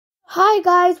Hi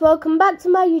guys, welcome back to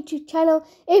my YouTube channel.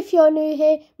 If you're new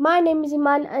here, my name is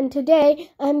Iman and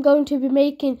today I'm going to be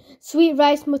making sweet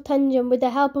rice mutanjan with the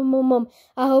help of my mum.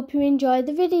 I hope you enjoy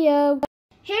the video.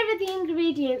 Here are the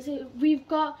ingredients. We've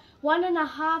got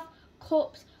 1.5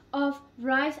 cups of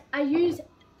rice. I use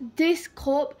this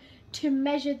cup to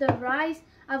measure the rice.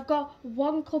 I've got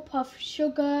 1 cup of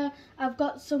sugar. I've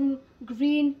got some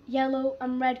green, yellow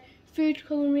and red food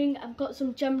colouring. I've got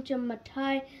some jam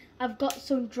matai. I've got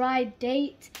some dried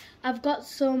dates. I've got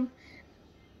some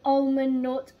almond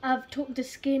nuts. I've took the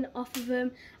skin off of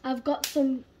them. I've got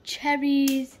some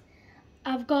cherries.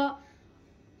 I've got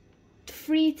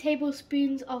 3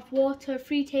 tablespoons of water,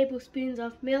 3 tablespoons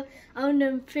of milk,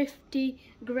 150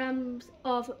 grams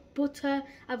of butter.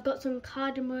 I've got some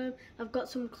cardamom. I've got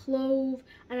some clove,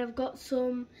 and I've got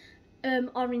some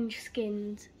orange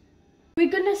skins. We're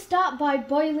gonna start by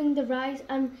boiling the rice,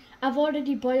 and I've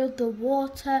already boiled the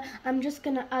water. I'm just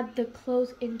gonna add the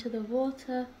cloves into the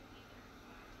water.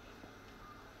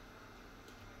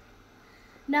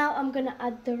 Now I'm gonna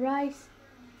add the rice.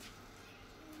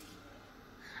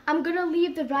 I'm gonna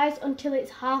leave the rice until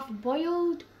it's half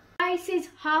boiled. Rice is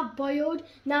half boiled.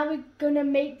 Now we're gonna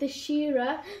make the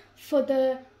shira for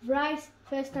the rice.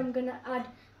 First I'm gonna add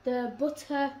the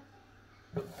butter.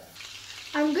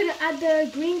 I'm going to add the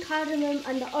green cardamom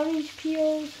and the orange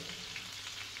peels.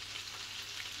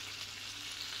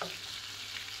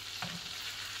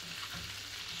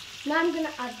 Now I'm going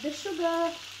to add the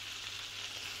sugar.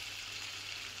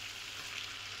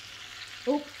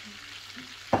 Oh,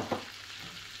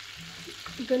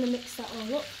 I'm going to mix that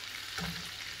all up.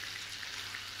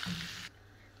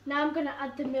 Now I'm going to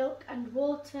add the milk and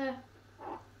water.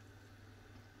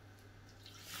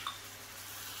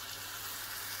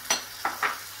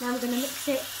 Now I'm going to mix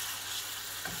it.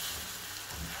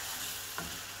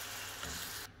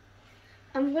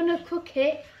 I'm going to cook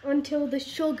it until the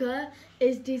sugar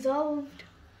is dissolved.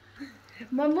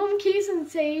 My mum keeps on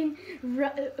saying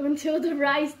until the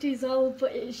rice dissolves,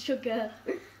 but it's sugar.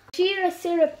 Shira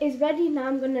syrup is ready. Now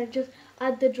I'm going to just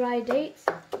add the dry dates.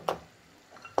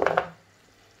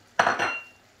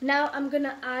 Now I'm going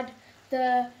to add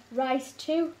the rice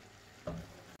too.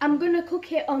 I'm going to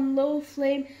cook it on low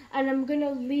flame, and I'm going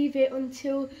to leave it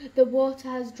until the water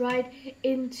has dried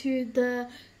into the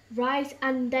rice,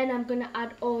 and then I'm going to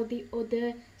add all the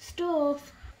other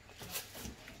stuff.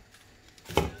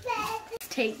 Let's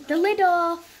take the lid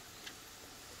off.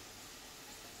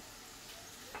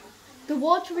 The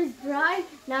water is dry.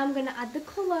 Now I'm going to add the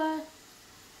colour.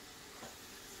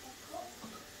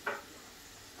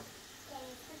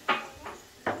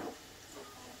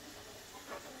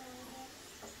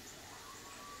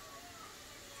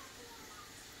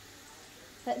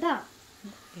 Like that.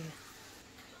 Yeah.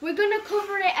 We're going to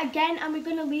cover it again, and we're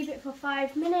going to leave it for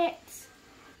 5 minutes.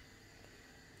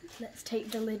 Let's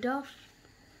take the lid off.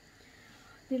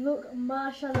 They look,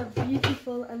 mashallah,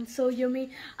 beautiful and so yummy.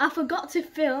 I forgot to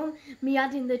film me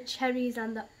adding the cherries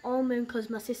and the almond because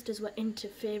my sisters were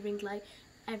interfering like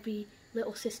every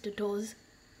little sister does.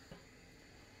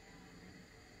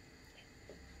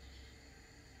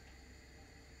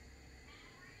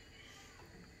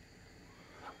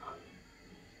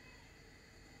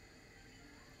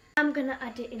 I'm gonna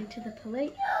add it into the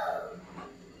plate.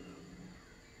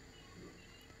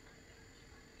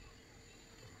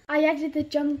 I added the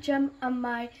jam and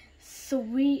my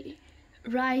sweet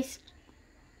rice.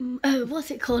 What's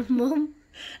it called, Mum?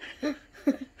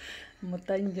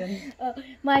 Mutanjan.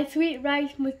 My sweet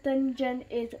rice mutanjan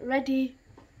is ready.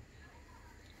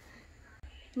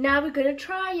 Now we're gonna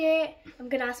try it. I'm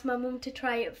gonna ask my mum to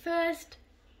try it first.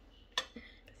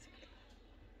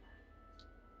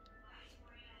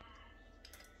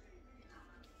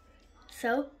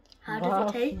 So, how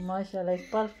does it taste? Mashallah, it's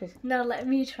perfect. Now let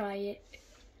me try it.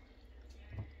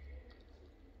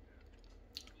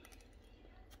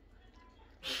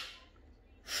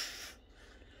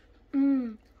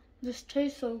 This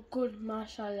tastes so good,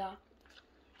 mashallah.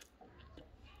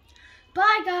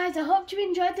 Bye guys, I hope you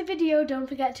enjoyed the video. Don't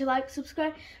forget to like,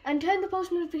 subscribe and turn the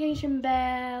post notification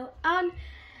bell, and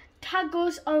tag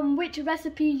us on which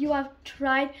recipe you have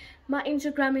tried. My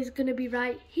Instagram is going to be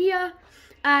right here,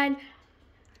 and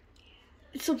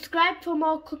subscribe for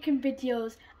more cooking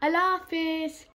videos. Allah Hafiz.